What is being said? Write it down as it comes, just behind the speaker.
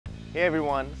Hey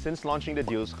everyone, since launching the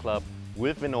Deals Club,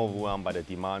 we've been overwhelmed by the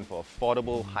demand for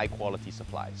affordable, high-quality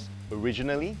supplies.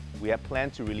 Originally, we had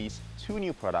planned to release 2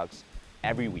 new products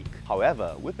every week.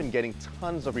 However, we've been getting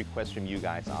tons of requests from you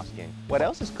guys asking, what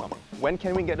else is coming? When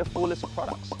can we get the full list of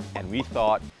products? And we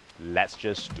thought, let's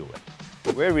just do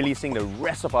it. We're releasing the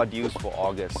rest of our deals for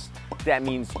August. That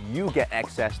means you get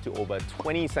access to over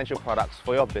 20 essential products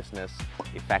for your business,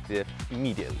 effective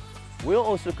immediately. We'll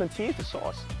also continue to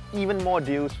source even more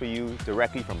deals for you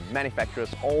directly from manufacturers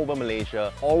all over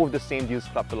Malaysia, all with the same Deals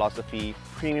Club philosophy,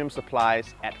 premium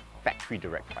supplies at factory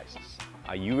direct prices.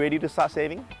 Are you ready to start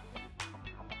saving?